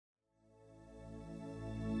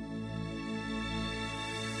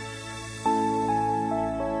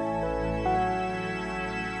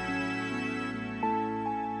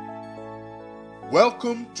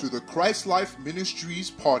Welcome to the Christ Life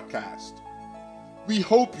Ministries podcast. We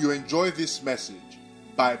hope you enjoy this message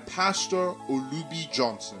by Pastor Olubi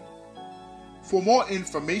Johnson. For more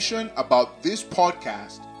information about this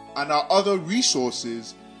podcast and our other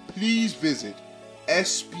resources, please visit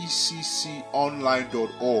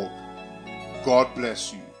spcconline.org. God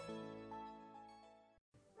bless you.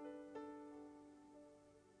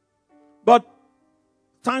 But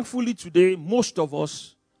thankfully today, most of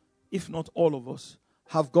us, if not all of us,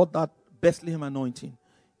 have got that Bethlehem anointing.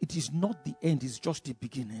 It is not the end, it's just the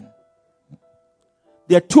beginning.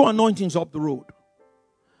 There are two anointings up the road.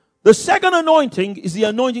 The second anointing is the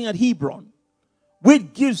anointing at Hebron,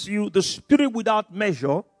 which gives you the Spirit without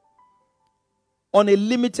measure on a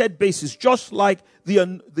limited basis, just like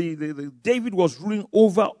the David was ruling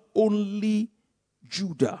over only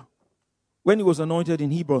Judah when he was anointed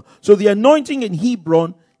in Hebron. So the anointing in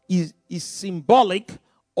Hebron is symbolic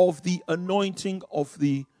of the anointing of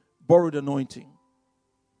the borrowed anointing.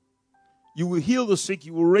 You will heal the sick,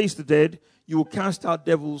 you will raise the dead, you will cast out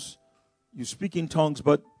devils, you speak in tongues,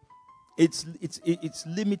 but it's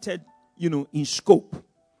limited, in scope.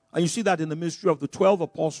 And you see that in the ministry of the 12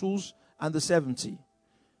 apostles and the 70.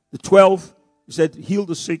 The 12, he said, heal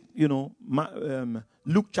the sick,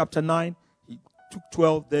 Luke chapter 9, he took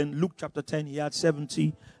 12, then Luke chapter 10, he had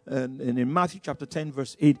 70. And in Matthew chapter 10,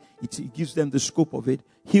 verse 8, it gives them the scope of it.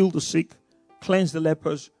 Heal the sick, cleanse the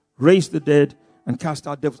lepers, raise the dead, and cast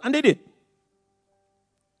out devils. And they did.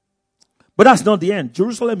 But that's not the end.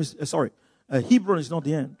 Hebron is not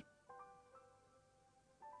the end.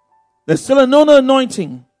 There's still another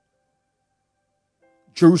anointing.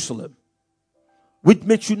 Jerusalem, which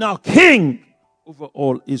makes you now king over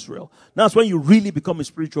all Israel. That's when you really become a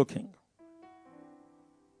spiritual king.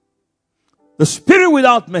 The Spirit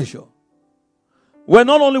without measure, where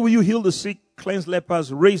not only will you heal the sick, cleanse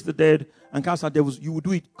lepers, raise the dead, and cast out devils, you will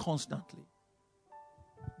do it constantly.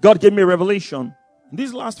 God gave me a revelation in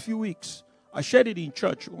these last few weeks. I shared it in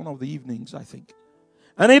church one of the evenings, I think.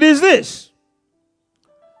 And it is this.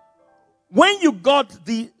 When you got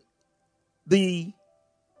the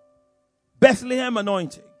Bethlehem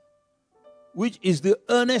anointing, which is the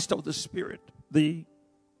earnest of the Spirit, the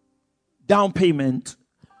down payment,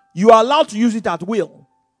 you are allowed to use it at will.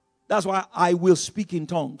 That's why I will speak in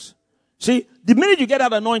tongues. See, the minute you get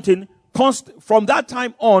that anointing, from that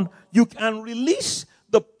time on, you can release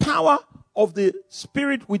the power of the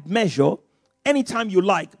Spirit with measure anytime you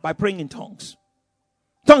like by praying in tongues.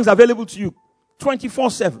 Tongues are available to you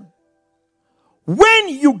 24/7. When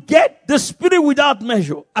you get the Spirit without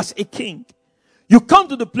measure as a king, you come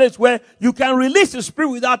to the place where you can release the Spirit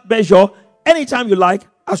without measure anytime you like,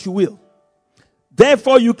 as you will.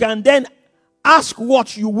 Therefore, you can then ask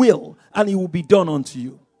what you will, and it will be done unto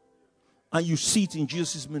you. And you see it in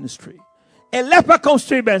Jesus' ministry. A leper comes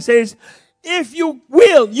to him and says, if you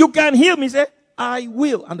will, you can heal me. He said, I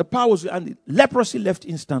will. And the powers and the leprosy left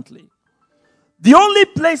instantly. The only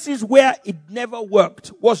places where it never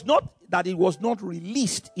worked was not that it was not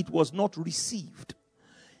released, it was not received.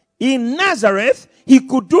 In Nazareth, he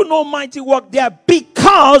could do no mighty work there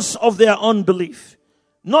because of their unbelief.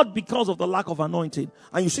 Not because of the lack of anointing.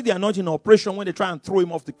 And you see the anointing in operation when they try and throw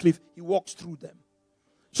him off the cliff. He walks through them.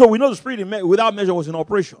 So we know the Spirit without measure was in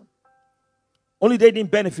operation. Only they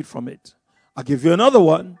didn't benefit from it. I'll give you another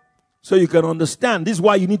one so you can understand. This is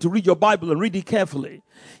why you need to read your Bible and read it carefully.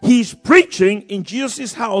 He's preaching in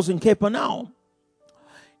Jesus' house in Capernaum.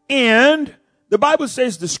 And the Bible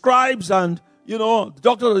says the scribes and, the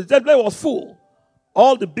doctor, the place was full.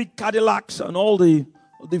 All the big Cadillacs and all the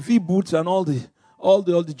V-boots and all the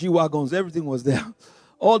G-Wagons, everything was there.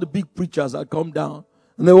 All the big preachers had come down.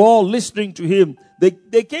 And they were all listening to him.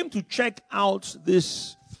 They came to check out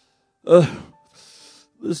this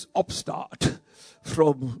upstart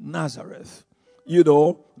from Nazareth.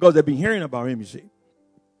 Because they've been hearing about him, you see.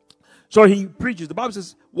 So he preaches. The Bible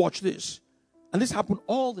says, watch this. And this happened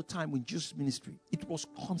all the time in Jesus' ministry. It was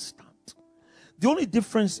constant. The only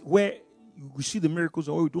difference where we see the miracles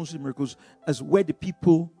or we don't see the miracles is where the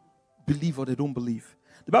people believe or they don't believe.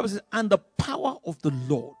 The Bible says, and the power of the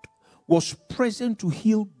Lord was present to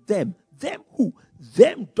heal them. Them who?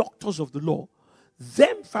 Them doctors of the law.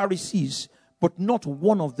 Them Pharisees. But not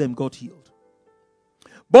one of them got healed.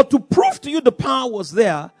 But to prove to you the power was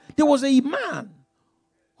there was a man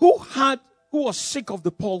who was sick of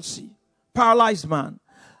the palsy. Paralyzed man.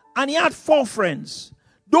 And he had 4 friends.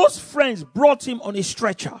 Those friends brought him on a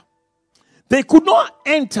stretcher. They could not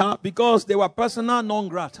enter because they were persona non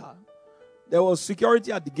grata. There was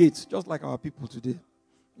security at the gates, just like our people today.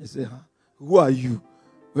 They say, who are you?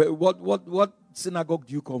 What synagogue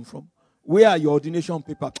do you come from? Where are your ordination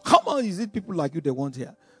papers? Come on, is it people like you they want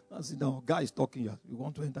here? I said, no, guy is talking here. You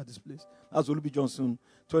want to enter this place. That's Olubi Johnson,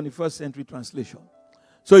 21st century translation.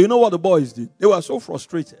 So you know what the boys did? They were so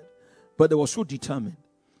frustrated, but they were so determined.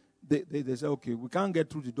 They said, okay, we can't get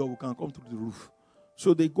through the door, we can't come through the roof.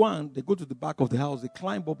 So they go to the back of the house, they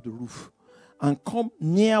climb up the roof and come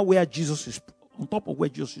near where Jesus is, on top of where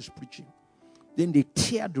Jesus is preaching. Then they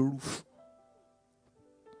tear the roof.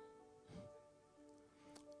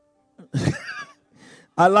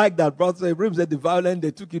 I like that. Brother Ibrahim said the violent,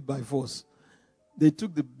 they took it by force. They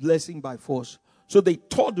took the blessing by force. So they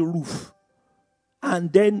tore the roof.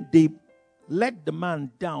 And then they let the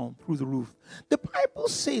man down through the roof. The Bible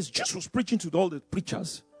says Jesus was preaching to all the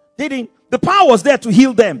preachers. The power was there to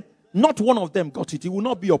heal them. Not one of them got it. It will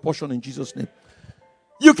not be your portion in Jesus' name.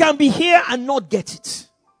 You can be here and not get it.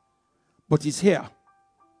 But it's here.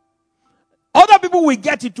 Other people will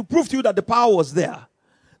get it to prove to you that the power was there.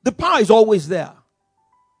 The power is always there.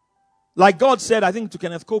 Like God said, I think to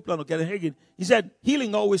Kenneth Copeland or Kenneth Hagin, he said,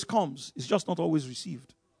 healing always comes. It's just not always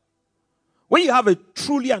received. When you have a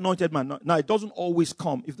truly anointed man, now it doesn't always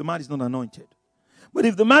come if the man is not anointed. But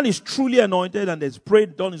if the man is truly anointed and has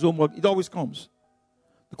prayed, done his own work, it always comes.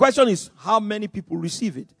 The question is how many people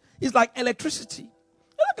receive it. It's like electricity.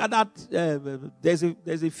 Look at that.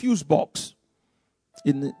 There's a fuse box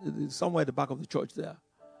somewhere at the back of the church there.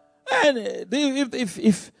 And if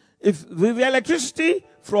the electricity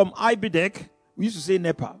from IBDEC, we used to say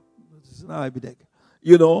NEPA, it's not IBDEC,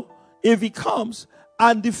 if it comes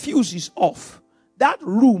and the fuse is off, that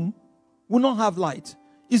room will not have light.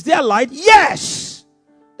 Is there light? Yes!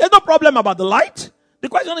 There's no problem about the light. The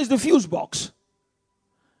question is the fuse box.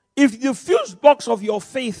 If the fuse box of your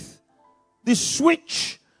faith, the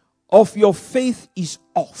switch of your faith is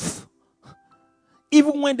off,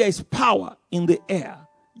 even when there is power in the air,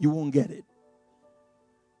 you won't get it.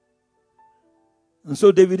 And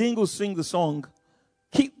so David Ingalls sings the song,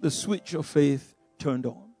 keep the switch of faith turned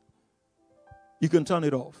on. You can turn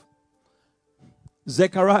it off.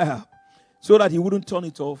 Zechariah, so that he wouldn't turn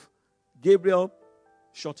it off, Gabriel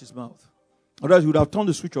shut his mouth. Otherwise, he would have turned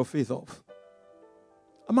the switch of faith off.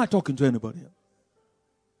 Am I talking to anybody here?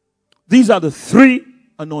 These are the 3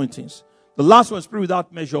 anointings. The last one is spirit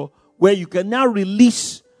without measure, where you can now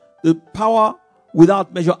release the power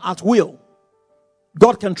without measure at will.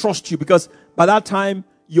 God can trust you because by that time,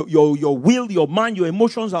 your will, your mind, your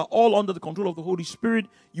emotions are all under the control of the Holy Spirit.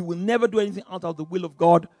 You will never do anything out of the will of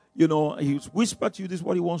God. He whisper to you, this is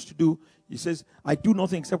what he wants to do. He says, I do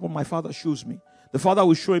nothing except what my Father shows me. The Father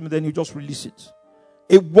will show him and then you just release it.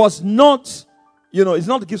 It was not, it's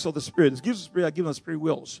not the gifts of the Spirit. The gifts of the Spirit are given as Spirit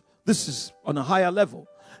wills. This is on a higher level.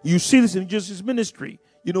 You see this in Jesus' ministry.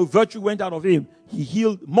 Virtue went out of him. He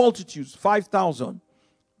healed multitudes, 5,000.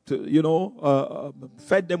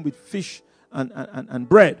 Fed them with fish and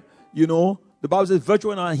bread. The Bible says virtue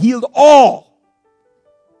went out and healed all.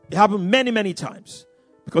 It happened many, many times.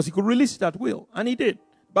 Because he could release it at will. And he did.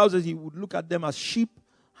 The Bible says he would look at them as sheep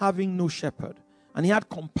having no shepherd. And he had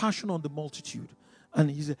compassion on the multitude.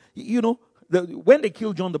 And he said, when they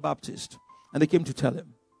killed John the Baptist, and they came to tell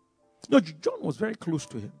him, John was very close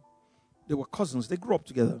to him. They were cousins. They grew up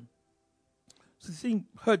together. So the thing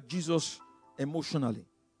hurt Jesus emotionally.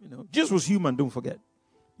 Jesus was human, don't forget.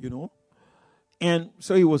 And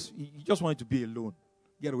so he just wanted to be alone,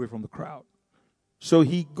 get away from the crowd. So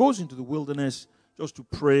he goes into the wilderness just to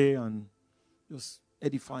pray and just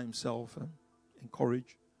edify himself and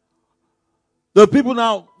encourage. The people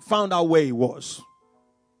now found out where he was.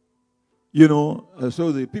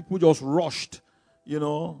 So the people just rushed,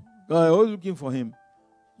 was looking for him,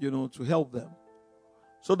 to help them.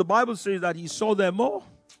 So the Bible says that he saw them all,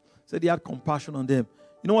 said he had compassion on them.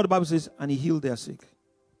 You know what the Bible says? And he healed their sick.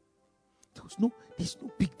 There's no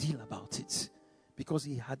big deal about it. Because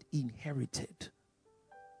he had inherited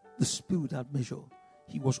the spirit without measure.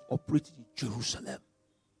 He was operating in Jerusalem.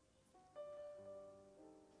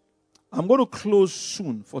 I'm going to close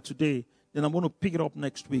soon for today. Then I'm going to pick it up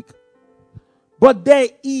next week. But there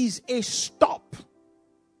is a stop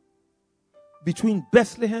between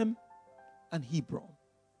Bethlehem and Hebron.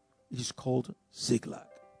 It is called Ziklag.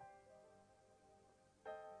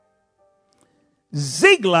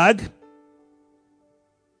 Ziklag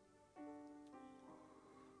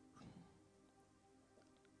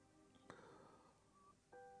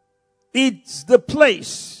it's the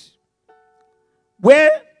place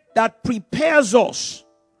where that prepares us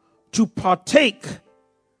to partake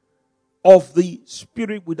of the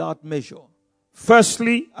spirit without measure.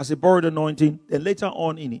 Firstly, as a borrowed anointing, then later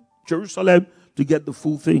on in Jerusalem to get the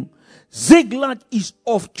full thing. Ziklag is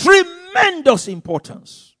of tremendous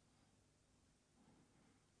importance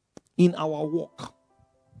in our walk.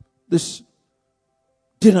 this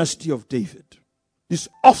dynasty of David, this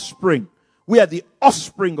offspring. We are the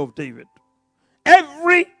offspring of David.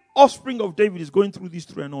 Every offspring of David is going through these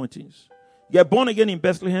 3 anointings. You get born again in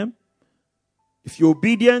Bethlehem. If you're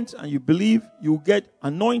obedient and you believe, you get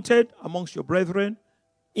anointed amongst your brethren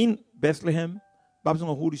in Bethlehem, baptism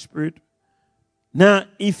of the Holy Spirit. Now,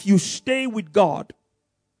 if you stay with God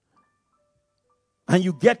and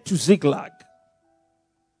you get to Ziklag,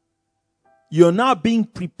 you're now being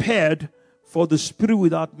prepared for the Spirit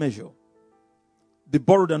without measure. The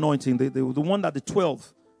borrowed anointing, the one that the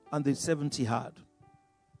 12 and the 70 had.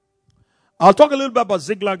 I'll talk a little bit about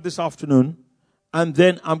Ziklag this afternoon, and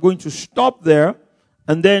then I'm going to stop there.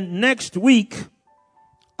 And then next week,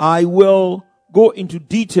 I will go into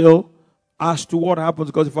detail as to what happens,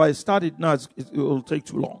 because if I start it now, it will take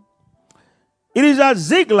too long. It is at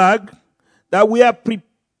Ziklag that we are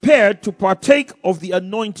prepared to partake of the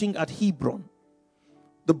anointing at Hebron.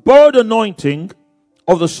 The borrowed anointing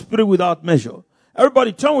of the Spirit without measure.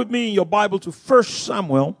 Everybody turn with me in your Bible to 1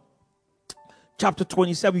 Samuel chapter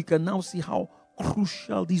 27. You can now see how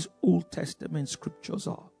crucial these Old Testament scriptures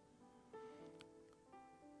are.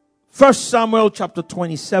 1 Samuel chapter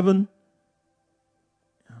 27.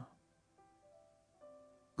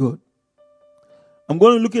 Good. I'm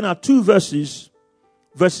going to look at 2 verses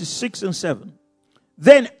 6 and 7.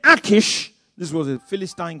 Then Achish, this was a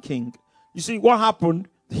Philistine king. You see, what happened,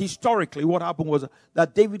 historically, what happened was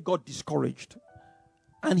that David got discouraged.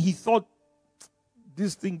 And he thought,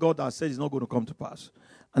 this thing God has said is not going to come to pass.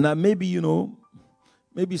 And that maybe,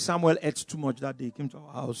 maybe Samuel ate too much that day. He came to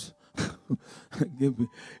our house.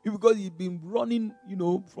 Because he'd been running,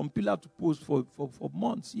 from pillar to post for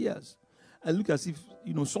months, years. And look as if,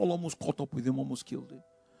 Saul almost caught up with him, almost killed him.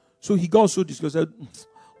 So he got so disgusted.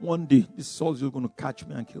 One day, this Saul is going to catch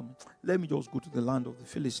me and kill me. Let me just go to the land of the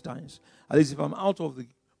Philistines. At least if I'm out of the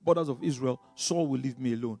borders of Israel, Saul will leave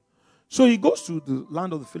me alone. So he goes to the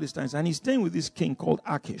land of the Philistines, and he's staying with this king called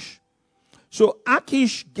Achish. So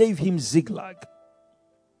Achish gave him Ziklag.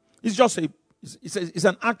 It's just it's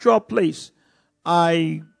an actual place.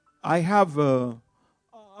 I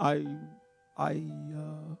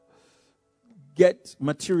get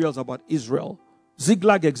materials about Israel.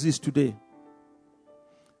 Ziklag exists today.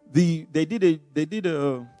 They did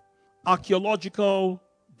a archaeological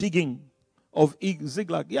digging of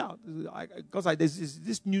Ziklag. Yeah, because there's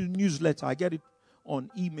this new newsletter. I get it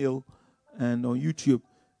on email and on YouTube.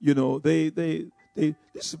 This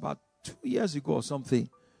is about 2 years ago or something.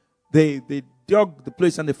 They dug the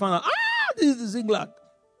place and they found out, this is the Ziklag.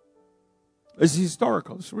 It's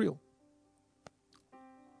historical. It's real.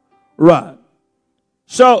 Right.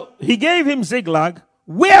 So he gave him Ziklag.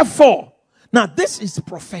 Wherefore? Now this is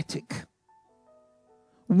prophetic.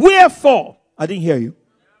 Wherefore? I didn't hear you.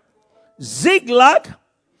 Ziklag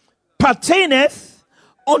pertaineth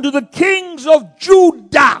unto the kings of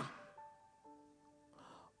Judah.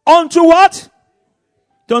 Unto what?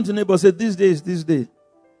 Turn to neighbor and say, this day is this day.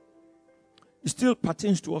 It still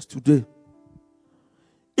pertains to us today.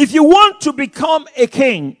 If you want to become a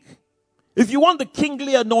king, if you want the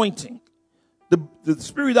kingly anointing, the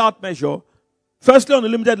Spirit without measure, firstly on a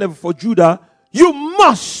limited level for Judah, you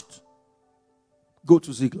must go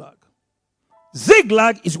to Ziklag.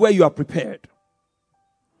 Ziklag is where you are prepared.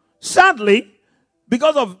 Sadly,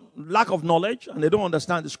 because of lack of knowledge and they don't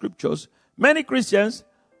understand the scriptures, many Christians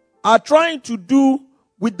are trying to do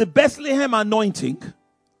with the Bethlehem anointing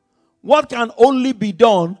what can only be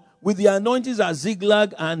done with the anointings at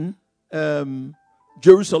Ziklag and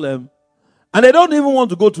Jerusalem. And they don't want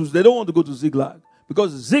to go to Ziklag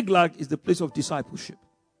because Ziklag is the place of discipleship.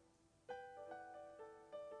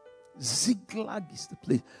 Ziklag is the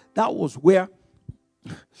place. That was where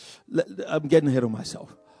I'm getting ahead of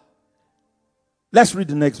myself. Let's read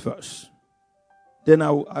the next verse. Then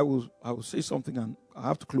I will say something and I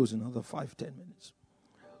have to close in another 5-10 minutes.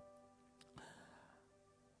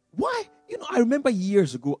 Why? I remember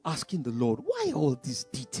years ago asking the Lord, why all this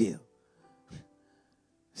detail? He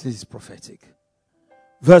says it's prophetic.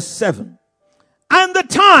 Verse 7. And the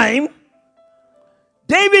time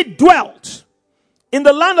David dwelt in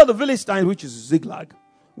the land of the Philistines, which is Ziklag,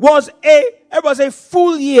 was everybody say,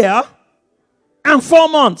 full year and 4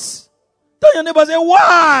 months. Don't your neighbor say,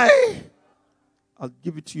 why? I'll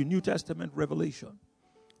give it to you, New Testament revelation.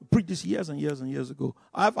 I preached this years and years and years ago.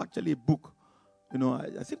 I have actually a book.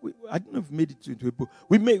 I think I don't know if we made it into a book.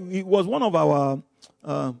 It was one of our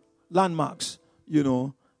landmarks,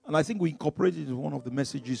 and I think we incorporated it in one of the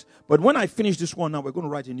messages. But when I finish this one now, we're going to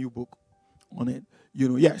write a new book on it,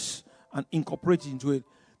 yes, and incorporate it into it.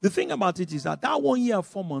 The thing about it is that 1 year and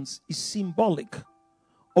 4 months is symbolic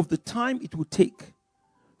of the time it will take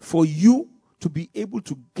for you to be able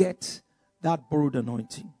to get that borrowed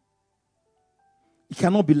anointing. It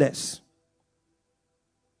cannot be less.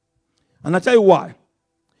 And I'll tell you why.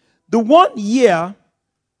 The 1 year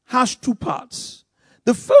has 2 parts.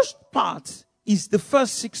 The first part is the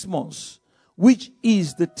first 6 months, which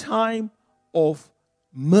is the time of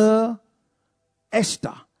myrrh,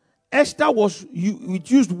 Esther. Esther it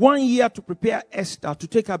used 1 year to prepare Esther to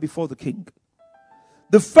take her before the king.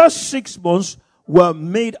 The first 6 months were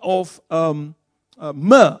made of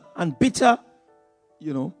myrrh and bitter,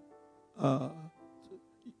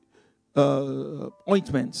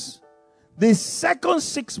 ointments. The second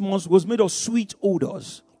 6 months was made of sweet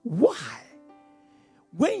odors. Why?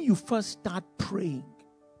 When you first start praying,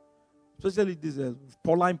 especially this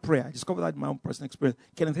Pauline prayer, I discovered that in my own personal experience.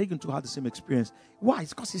 Kenneth Hagin too had the same experience. Why?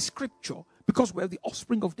 It's because it's scripture. Because we're the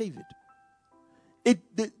offspring of David.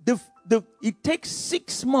 It takes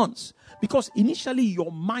 6 months because initially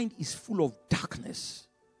your mind is full of darkness.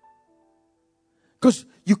 Because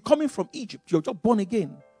you're coming from Egypt, you're just born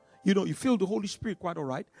again. You feel the Holy Spirit quite all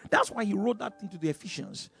right. That's why he wrote that thing to the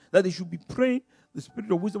Ephesians, that they should be praying the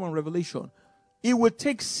spirit of wisdom and revelation. It will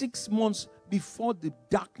take 6 months before the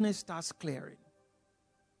darkness starts clearing.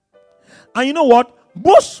 And you know what?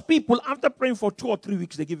 Most people, after praying for 2 or 3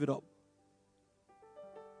 weeks, they give it up.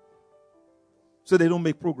 So they don't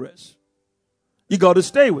make progress. You got to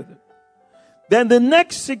stay with it. Then the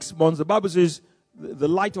next 6 months, the Bible says, the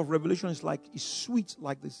light of revelation is sweet,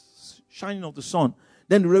 like the shining of the sun.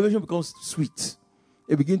 Then the revelation becomes sweet.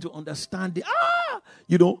 They begin to understand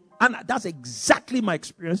and that's exactly my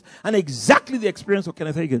experience and exactly the experience of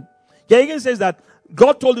Kenneth Hagin. Kenneth Hagin says that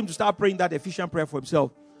God told him to start praying that Ephesian prayer for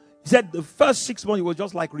himself. He said the first 6 months he was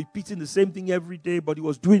just like repeating the same thing every day, but he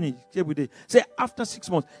was doing it every day. Say after 6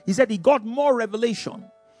 months, he said he got more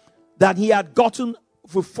revelation than he had gotten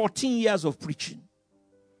for 14 years of preaching.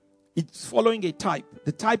 It's following a type.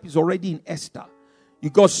 The type is already in Esther. You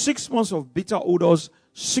got 6 months of bitter odors,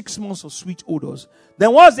 6 months of sweet odors.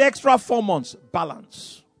 Then what's the extra 4 months?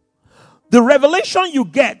 Balance. The revelation you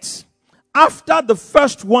get after the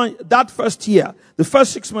first one, that first year, the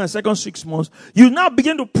first 6 months, second 6 months, you now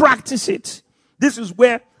begin to practice it. This is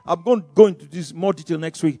where I'm going to go into this more detail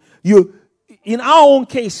next week. In our own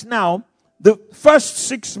case now, the first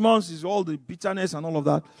 6 months is all the bitterness and all of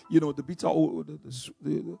that. The bitter,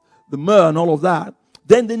 the myrrh and all of that.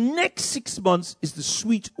 Then the next 6 months is the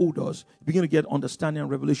sweet odors. You begin to get understanding and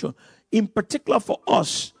revelation. In particular for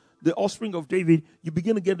us, the offspring of David, you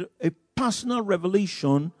begin to get a personal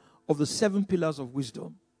revelation of the 7 pillars of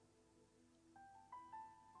wisdom.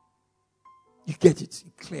 You get it.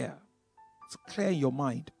 It's clear. It's clear in your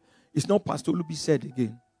mind. It's not Pastor Olubi said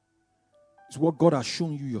again. It's what God has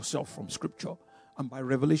shown you yourself from scripture and by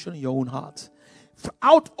revelation in your own heart.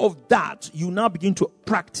 Out of that, you now begin to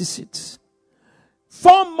practice it.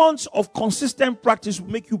 4 months of consistent practice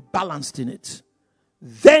will make you balanced in it.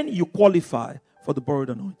 Then you qualify for the borrowed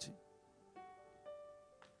anointing.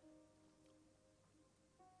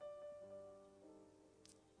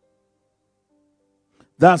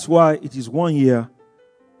 That's why it is 1 year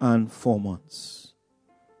and 4 months.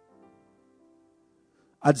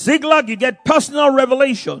 At Ziklag, you get personal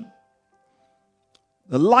revelation.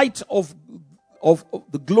 The light of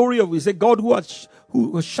the glory of, we say, God who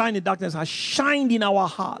has shined in darkness has shined in our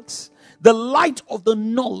hearts. The light of the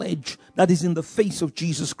knowledge that is in the face of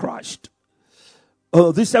Jesus Christ.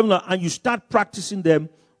 This seminar, and you start practicing them,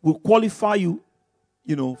 will qualify you,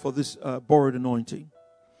 for this borrowed anointing.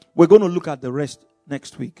 We're going to look at the rest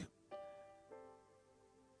next week.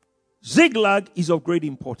 Ziklag is of great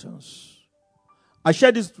importance. I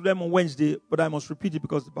shared this to them on Wednesday, but I must repeat it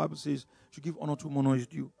because the Bible says to give honor to whom honor is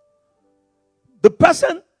due. The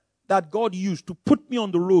person that God used to put me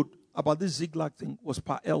on the road about this Ziklag thing was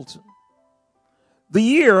Pa Elton. The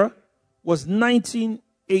year was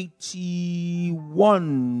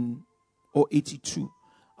 1981 or 82.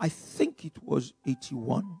 I think it was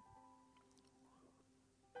 81.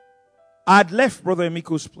 I had left Brother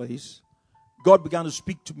Emiko's place. God began to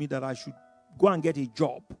speak to me that I should go and get a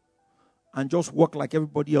job and just work like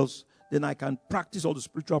everybody else. Then I can practice all the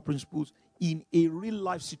spiritual principles in a real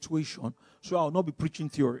life situation, so I'll not be preaching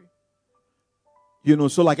theory.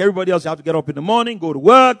 So like everybody else, I have to get up in the morning, go to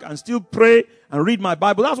work, and still pray and read my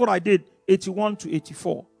Bible. That's what I did, 81 to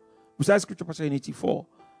 84. Besides scripture passage in 84.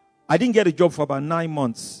 I didn't get a job for about 9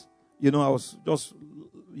 months. I was just,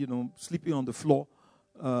 sleeping on the floor.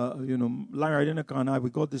 Larry Adeneka and I, we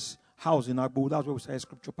got this house in Agbo. That's where we started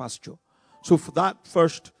scripture pasture. So for that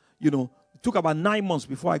first, it took about 9 months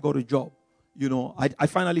before I got a job. I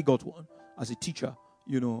finally got one as a teacher.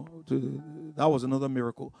 That was another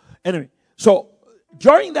miracle. Anyway, so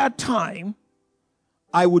during that time,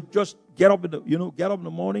 I would just get up in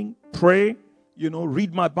the morning, pray,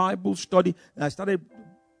 read my Bible, study, and I started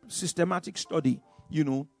systematic study,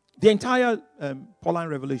 the entire Pauline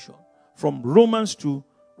Revelation, from Romans to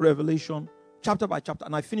Revelation, chapter by chapter,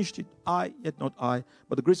 and I finished it, yet not I,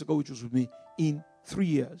 but the grace of God which was with me, in 3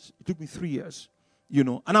 years. It took me 3 years,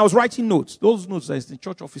 and I was writing notes. Those notes are in the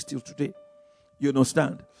church office still today. You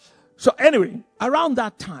understand? So anyway, around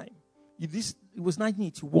that time, it was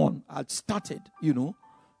 1981, I had started,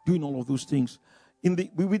 doing all of those things.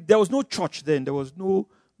 There was no church then. There were no,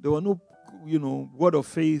 Word of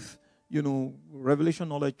Faith, Revelation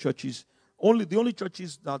Knowledge churches. The only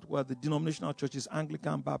churches that were the denominational churches,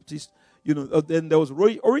 Anglican, Baptist, then there was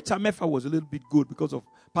Orita Mefa was a little bit good because of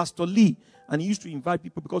Pastor Lee, and he used to invite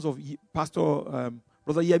people because of Pastor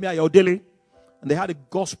Brother Yemi Ayodele, and they had a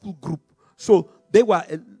gospel group. So they were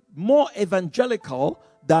more evangelical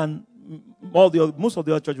than most of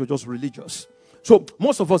the other churches were just religious. So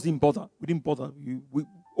most of us didn't bother. We didn't bother.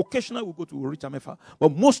 Occasionally we'll go to Orita Mefa,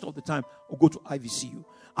 but most of the time we'll go to IVCU.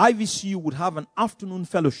 IVCU would have an afternoon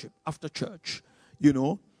fellowship after church,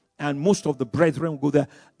 and most of the brethren will go there.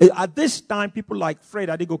 At this time, people like Fred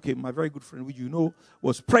Adegoke, my very good friend, which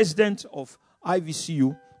was president of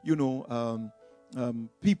IVCU.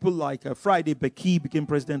 People like Friday Beki became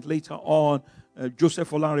president later on, Joseph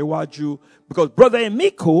Olanrewaju, because Brother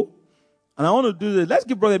Emiko, and I want to do this, let's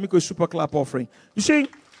give Brother Emiko a super clap offering. You see,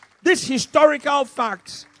 this historical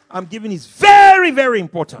fact I'm giving is very, very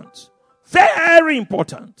important. Very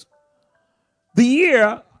important. The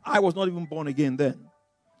year I was not even born again then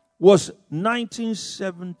was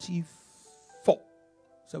 1974,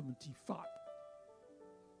 75.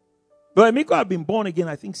 But Emiko had been born again,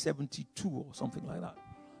 I think, 72 or something like that.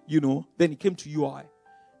 Then he came to UI,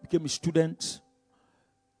 became a student.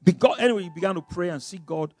 He began to pray and seek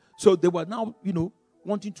God. So they were now,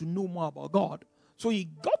 wanting to know more about God. So he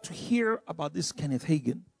got to hear about this Kenneth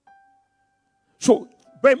Hagin. So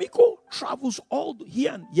Emiko travels he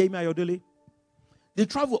and Yemi Ayodele, they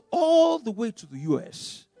travel all the way to the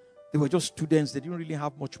US. They were just students. They didn't really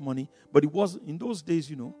have much money. But it was, in those days,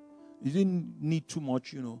 you didn't need too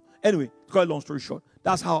much, Anyway, to cut a long story short,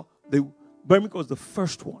 that's how Emiko was the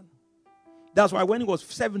first one. That's why when he was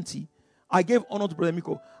 70, I gave honor to Brother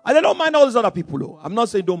Emiko. And I don't mind all these other people, though. I'm not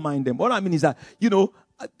saying don't mind them. What I mean is that,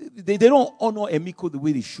 they don't honor Emiko the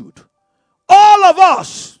way they should. All of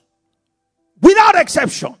us, without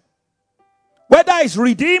exception, whether it's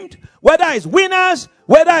redeemed, whether it's winners,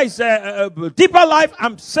 whether it's deeper life,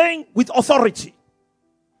 I'm saying with authority,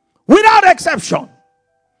 without exception,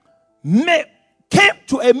 came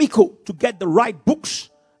to Emiko to get the right books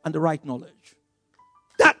and the right knowledge.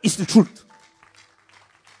 That is the truth.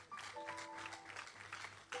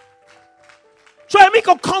 So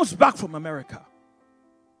Emiko comes back from America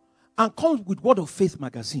and comes with Word of Faith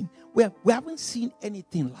magazine, where we haven't seen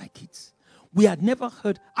anything like it. We had never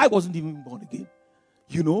heard. I wasn't even born again.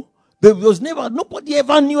 There was nobody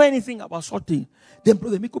ever knew anything about something. Then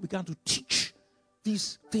Brother Emiko began to teach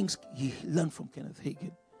these things he learned from Kenneth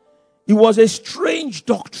Hagin. It was a strange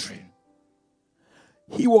doctrine.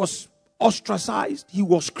 He was ostracized. He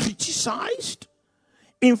was criticized.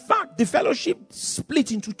 In fact, the fellowship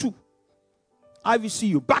split into two.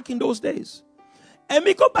 IVCU, back in those days.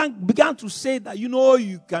 Emiko began to say that, you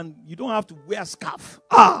don't have to wear a scarf.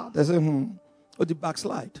 They say, or the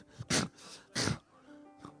backslide.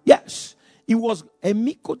 Yes, it was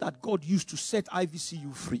Emiko that God used to set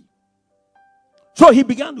IVCU free. So he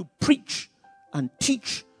began to preach and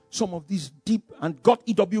teach some of these deep, and got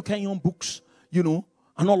E.W. Kenyon books,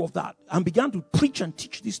 and all of that, and began to preach and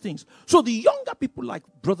teach these things. So the younger people like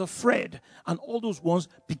Brother Fred and all those ones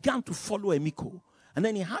began to follow Emiko. And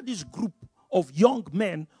then he had this group of young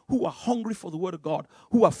men who were hungry for the word of God,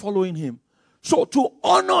 who were following him. So to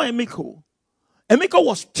honor Emiko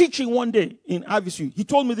was teaching one day in IVCU. He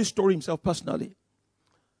told me this story himself personally.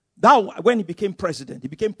 That when he became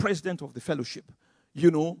president of the fellowship,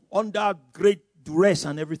 under great duress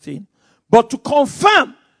and everything. But to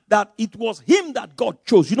confirm that it was him that God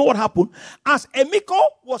chose, you know what happened? As Emiko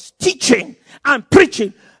was teaching and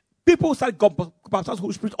preaching, people started baptized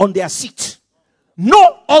Holy Spirit on their seat.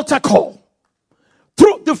 No altar call.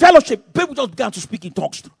 Through the fellowship, people just began to speak in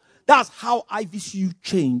tongues. That's how IVCU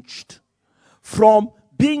changed from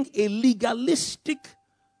being a legalistic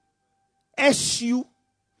SU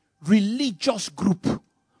religious group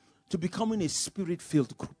to becoming a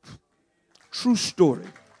spirit-filled group. True story.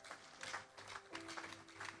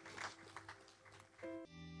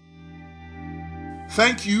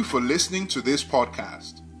 Thank you for listening to this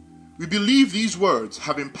podcast. We believe these words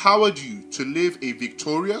have empowered you to live a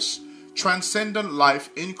victorious, transcendent life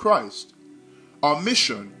in Christ. Our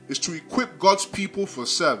mission is to equip God's people for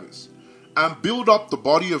service and build up the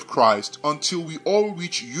body of Christ until we all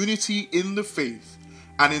reach unity in the faith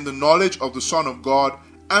and in the knowledge of the Son of God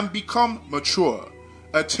and become mature,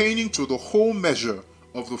 attaining to the whole measure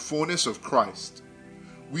of the fullness of Christ.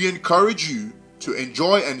 We encourage you to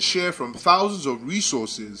enjoy and share from thousands of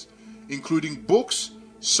resources, including books,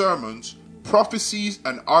 sermons, prophecies,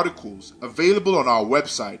 and articles available on our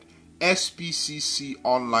website,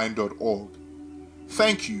 spcconline.org.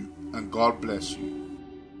 Thank you, and God bless you.